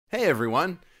Hey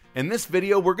everyone! In this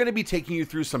video, we're going to be taking you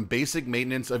through some basic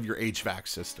maintenance of your HVAC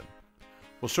system.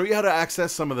 We'll show you how to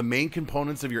access some of the main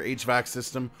components of your HVAC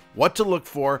system, what to look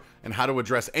for, and how to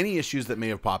address any issues that may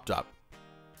have popped up.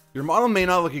 Your model may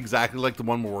not look exactly like the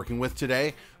one we're working with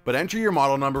today, but enter your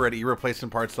model number at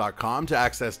ereplacementparts.com to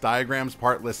access diagrams,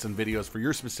 part lists, and videos for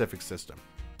your specific system.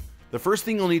 The first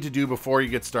thing you'll need to do before you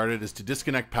get started is to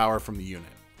disconnect power from the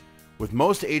unit. With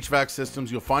most HVAC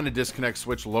systems, you'll find a disconnect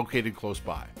switch located close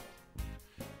by.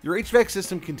 Your HVAC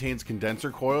system contains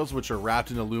condenser coils, which are wrapped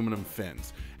in aluminum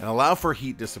fins and allow for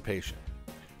heat dissipation.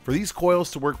 For these coils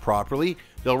to work properly,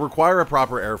 they'll require a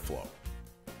proper airflow.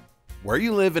 Where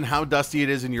you live and how dusty it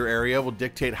is in your area will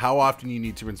dictate how often you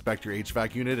need to inspect your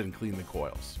HVAC unit and clean the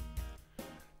coils.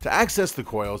 To access the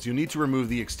coils, you'll need to remove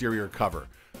the exterior cover,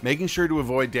 making sure to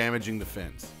avoid damaging the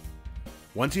fins.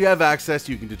 Once you have access,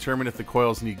 you can determine if the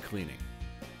coils need cleaning.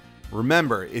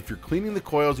 Remember, if you're cleaning the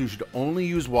coils, you should only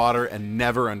use water and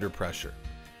never under pressure.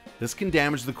 This can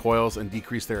damage the coils and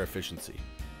decrease their efficiency.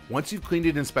 Once you've cleaned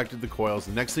and inspected the coils,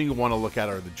 the next thing you want to look at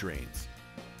are the drains.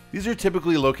 These are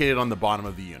typically located on the bottom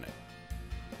of the unit.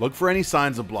 Look for any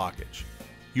signs of blockage.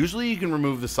 Usually you can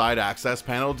remove the side access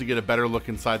panel to get a better look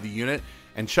inside the unit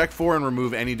and check for and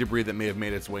remove any debris that may have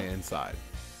made its way inside.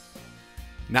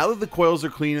 Now that the coils are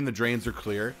clean and the drains are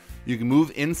clear, you can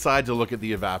move inside to look at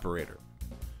the evaporator.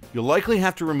 You'll likely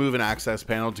have to remove an access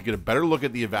panel to get a better look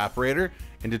at the evaporator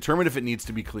and determine if it needs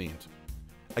to be cleaned.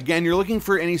 Again, you're looking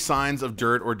for any signs of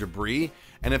dirt or debris,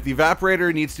 and if the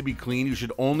evaporator needs to be cleaned, you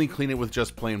should only clean it with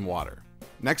just plain water.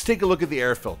 Next, take a look at the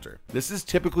air filter. This is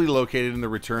typically located in the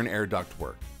return air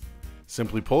ductwork.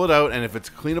 Simply pull it out, and if it's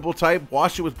a cleanable type,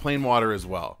 wash it with plain water as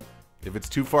well. If it's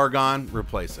too far gone,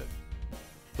 replace it.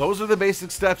 Those are the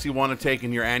basic steps you want to take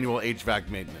in your annual HVAC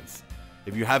maintenance.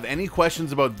 If you have any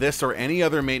questions about this or any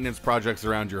other maintenance projects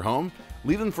around your home,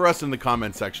 leave them for us in the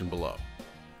comment section below.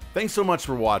 Thanks so much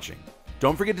for watching.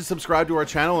 Don't forget to subscribe to our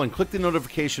channel and click the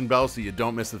notification bell so you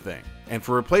don't miss a thing. And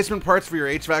for replacement parts for your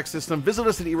HVAC system, visit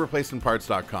us at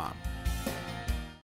ereplacementparts.com.